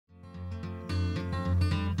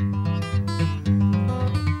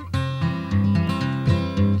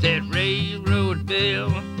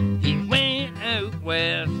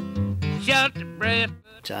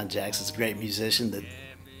John Jackson's a great musician that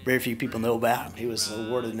very few people know about. He was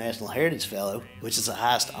awarded a National Heritage Fellow, which is the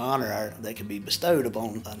highest honor that can be bestowed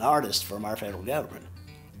upon an artist from our federal government.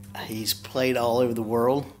 He's played all over the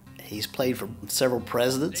world. He's played for several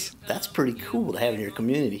presidents. That's pretty cool to have in your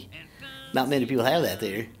community. Not many people have that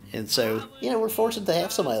there. And so, we're fortunate to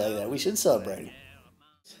have somebody like that. We should celebrate him.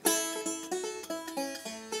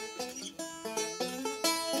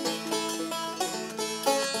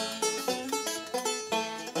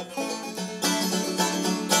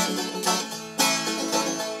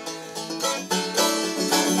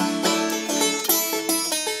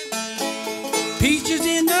 Peaches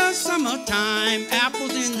in the summertime,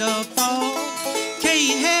 apples in the fall.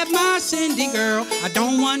 Can't have my Cindy girl, I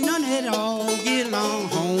don't want none at all. Get along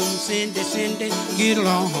home, Cindy, Cindy, get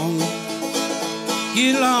along home.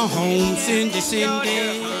 Get along home, Cindy,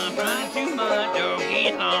 Cindy. Too much, oh,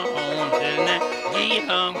 get along home, Cindy, get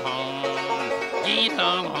along home. Get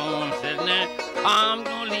along home, Cindy, I'm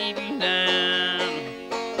gonna leave you now.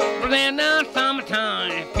 Well, in the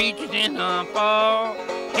summertime, peaches in the fall.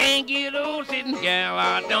 Can't get old sitting gal,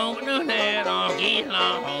 I don't do that. Oh, get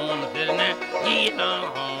along home, sitting there. Get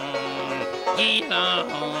along home, get along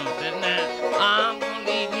home, sitting there. I'm gonna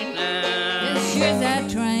leave you now. Just sure as that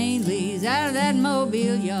train leaves out of that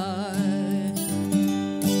mobile yard.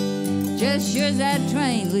 Just sure as that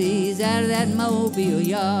train leaves out of that mobile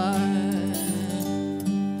yard.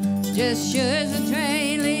 Just sure as the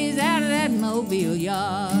train leaves out of that mobile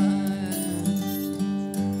yard.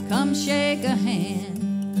 Come shake a hand.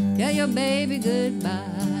 Tell your baby goodbye.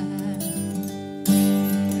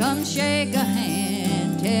 Come shake a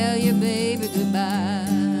hand, tell your baby goodbye.